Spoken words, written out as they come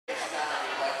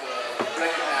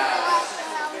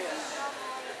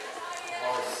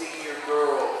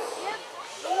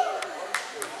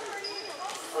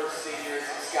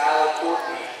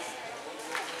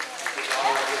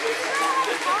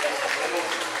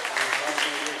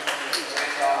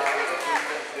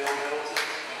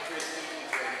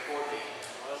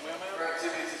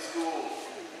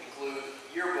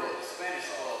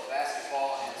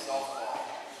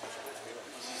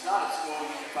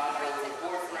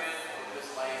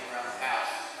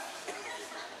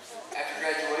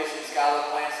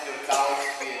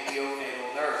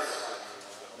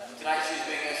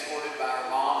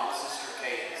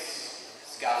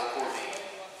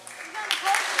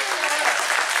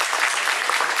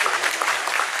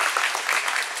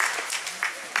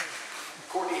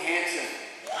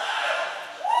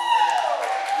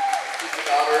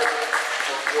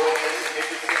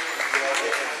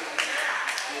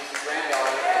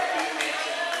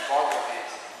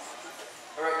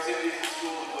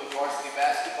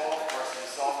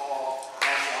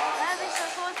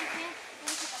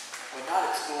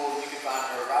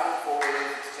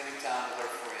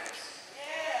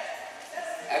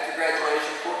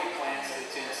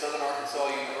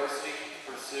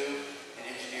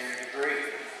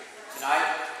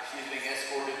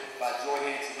Joy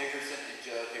Hanson Nickerson and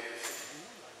Judd Nickerson.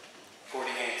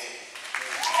 Courtney Hanson.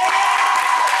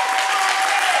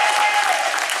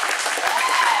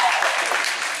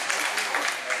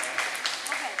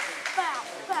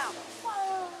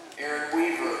 Erin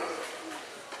Weaver.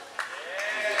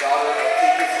 She's the daughter of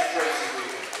Tika and Tracy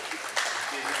Weaver.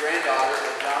 She is the granddaughter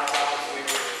of John Thomas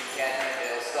Weaver and Kathleen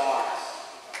Dale Starnes.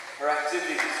 Her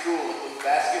activities at school include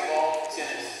basketball,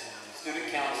 tennis, student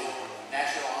council,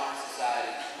 National Honor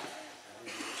Society.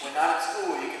 When not at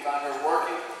school, you can find her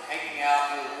working, hanging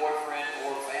out with her boyfriend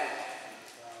or family.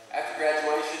 After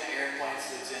graduation, Erin plans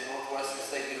to attend Northwestern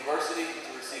State University to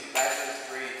receive a bachelor's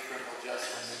degree in criminal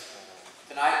justice.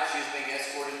 Tonight, she is being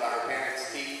escorted by her parents,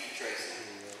 Keith and Tracy.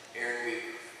 Erin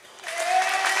Weaver.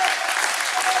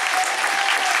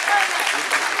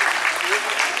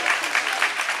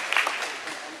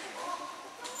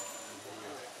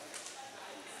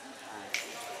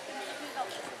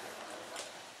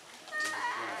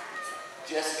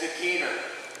 Jessica Keener.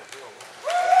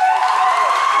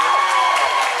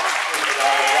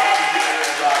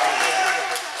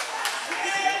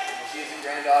 She is the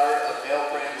granddaughter of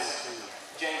Nell Prince,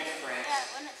 James Prince,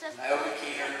 Naomi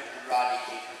Keener, and Rodney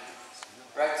Keener.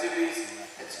 Her activities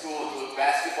at school include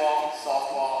basketball,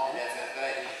 softball, and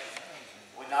FFA.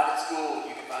 When not at school,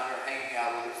 you can find her hanging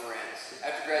out with her friends.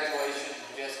 After graduation,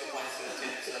 Jessica plans to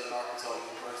attend Southern Arkansas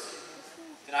University.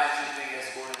 Tonight, she's being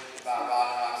escorted by Rod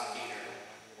and Roxy Keener,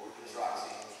 or just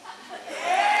Roxy.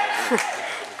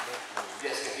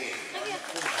 Jessica Keener.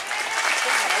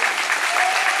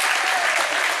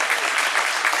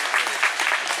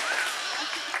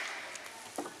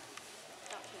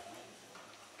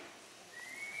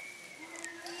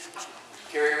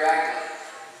 Carrie Ragland,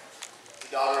 the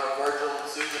daughter of Virgil and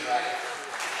Susan Ragland.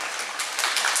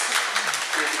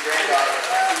 She is the granddaughter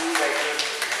of Sue Baker and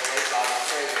the late Bobby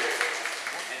Sprayberry,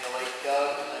 and the late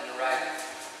Doug and Linda Ragland.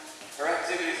 Her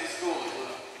activities at school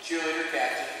include cheerleader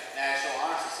captain, National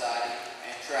Honor Society,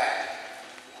 and track.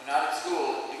 When not at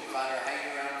school, you can find her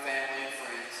hanging around family and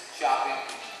friends, shopping,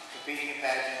 competing in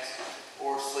pageants,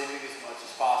 or sleeping as much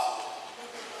as possible.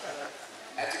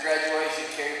 After graduation,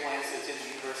 Carrie plans to attend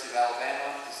the University of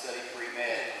Alabama to study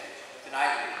pre-med.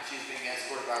 Tonight, she's being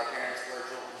escorted by her parents,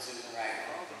 Virgil and Susan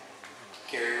Ragland.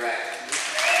 Carrie